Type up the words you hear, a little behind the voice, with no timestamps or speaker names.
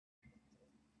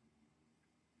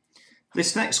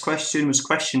This next question was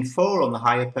question 4 on the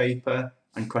higher paper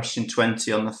and question 20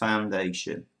 on the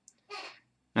foundation.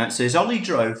 Now it says Ollie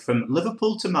drove from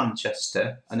Liverpool to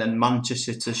Manchester and then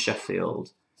Manchester to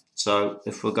Sheffield. So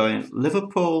if we're going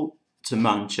Liverpool to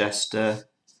Manchester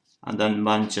and then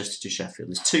Manchester to Sheffield,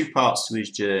 there's 2 parts to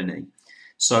his journey.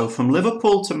 So from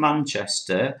Liverpool to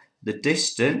Manchester, the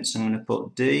distance, I'm going to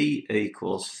put D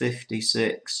equals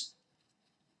 56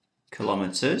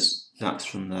 kilometres. That's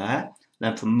from there.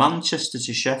 Then from Manchester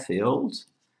to Sheffield,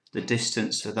 the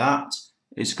distance for that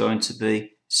is going to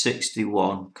be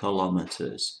 61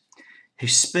 kilometres.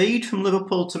 His speed from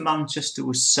Liverpool to Manchester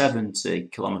was 70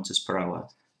 kilometres per hour.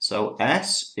 So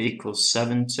S equals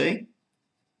 70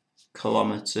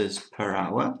 kilometres per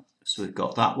hour. So we've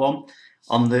got that one.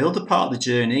 On the other part of the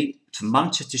journey, from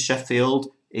Manchester to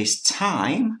Sheffield, his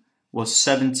time was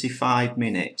 75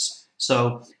 minutes.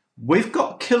 So we've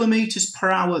got kilometres per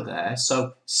hour there.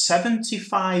 So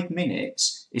 75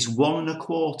 minutes is 1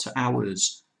 1/4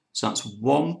 hours. So that's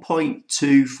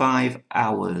 1.25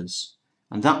 hours.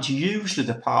 And that's usually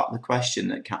the part of the question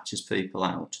that catches people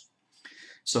out.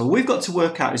 So we've got to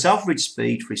work out his average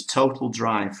speed for his total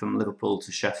drive from Liverpool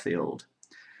to Sheffield.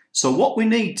 So what we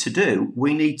need to do,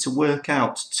 we need to work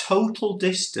out total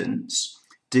distance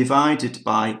divided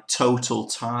by total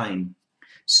time.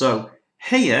 So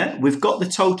here we've got the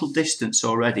total distance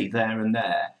already there, and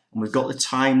we've got the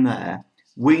time there.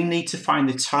 We need to find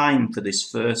the time for this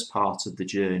first part of the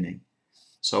journey.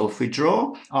 So if we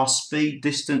draw our speed,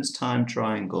 distance, time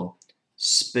triangle,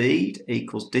 speed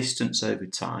equals distance over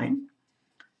time.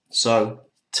 So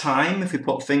time, if we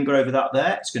put a finger over that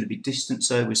there, it's going to be distance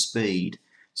over speed.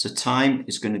 So time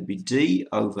is going to be D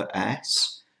over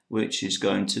S, which is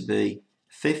going to be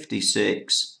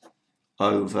 56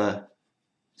 over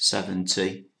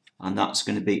 70, and that's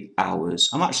going to be hours.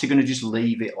 I'm actually going to just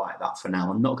leave it like that for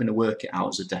now. I'm not going to work it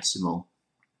out as a decimal.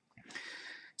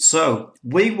 So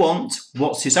we want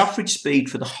what's his average speed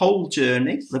for the whole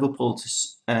journey, Liverpool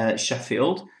to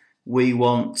Sheffield. We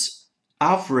want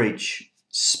average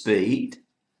speed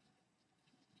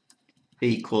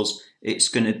equals, it's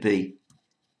going to be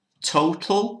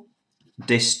total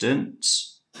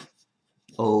distance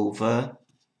over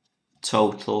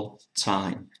total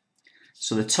time.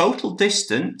 So the total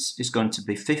distance is going to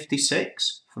be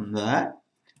 56 from there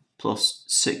plus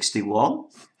 61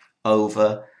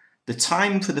 over the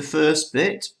time for the first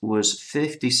bit was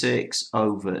 56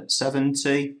 over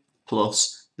 70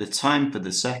 plus the time for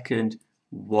the second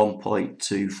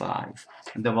 1.25,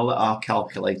 and then we'll let our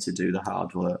calculator do the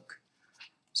hard work.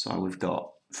 So we've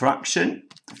got fraction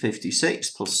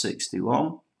 56 plus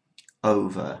 61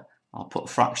 over, I'll put a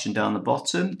fraction down the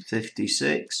bottom,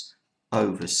 56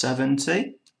 over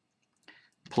 70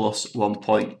 plus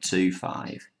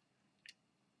 1.25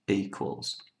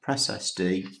 equals, press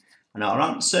SD, and our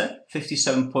answer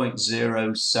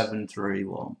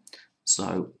 57.0731.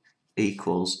 So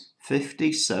equals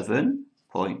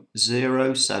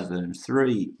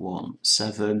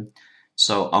 57.07317.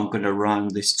 So I'm going to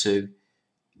round this to,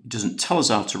 it doesn't tell us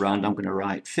how to round, I'm going to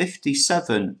write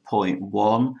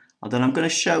 57.1, and then I'm going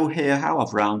to show here how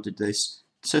I've rounded this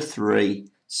to 3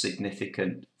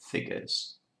 significant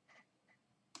figures.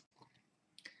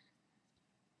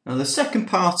 Now the second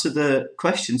part of the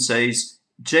question says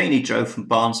Janie drove from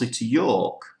Barnsley to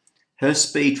York. Her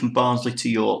speed from Barnsley to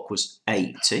York was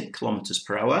 80 kilometres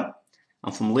per hour,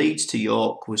 and from Leeds to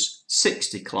York was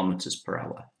 60 kilometres per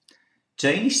hour.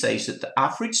 Janie says that the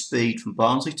average speed from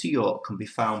Barnsley to York can be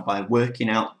found by working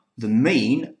out the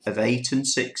mean of 8 and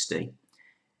 60.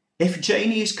 If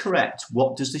Janie is correct,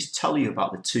 what does this tell you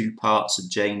about the 2 parts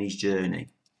of Janie's journey?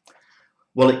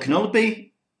 Well, it can only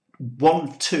be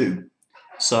 1, 2.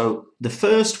 So the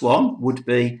first one would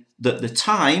be that the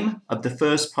time of the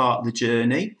first part of the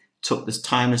journey took the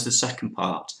time as the second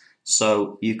part.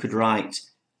 So you could write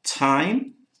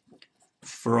time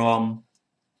from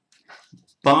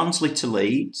Barnsley to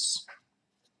Leeds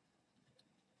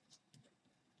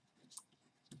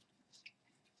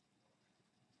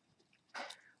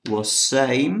was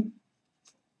same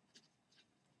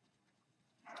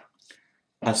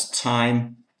as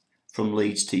time from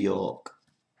Leeds to York.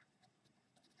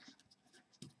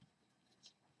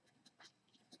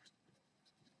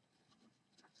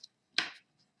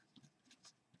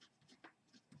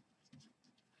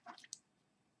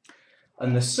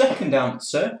 And the second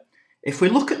answer, if we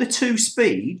look at the 2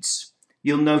 speeds,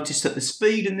 you'll notice that the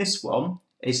speed in this one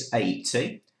is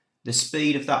 80, the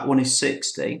speed of that one is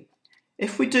 60.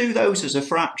 If we do those as a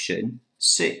fraction,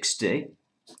 60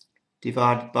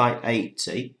 divided by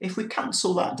 80, if we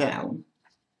cancel that down,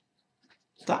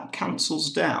 that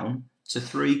cancels down to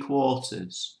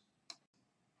 3/4.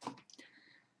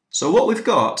 So what we've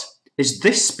got is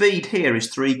this speed here is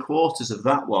 3/4 of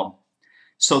that one.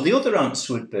 So the other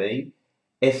answer would be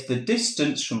if the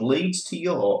distance from Leeds to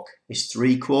York is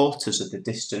 3/4 of the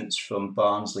distance from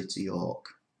Barnsley to York.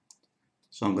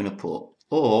 So I'm going to put,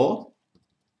 or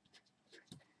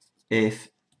if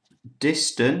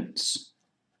distance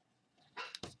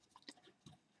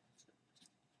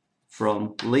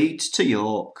from Leeds to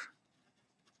York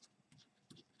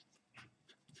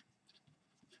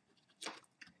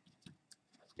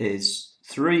is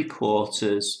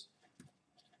 3/4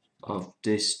 of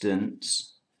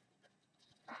distance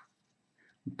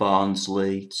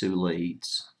Barnsley to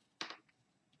Leeds.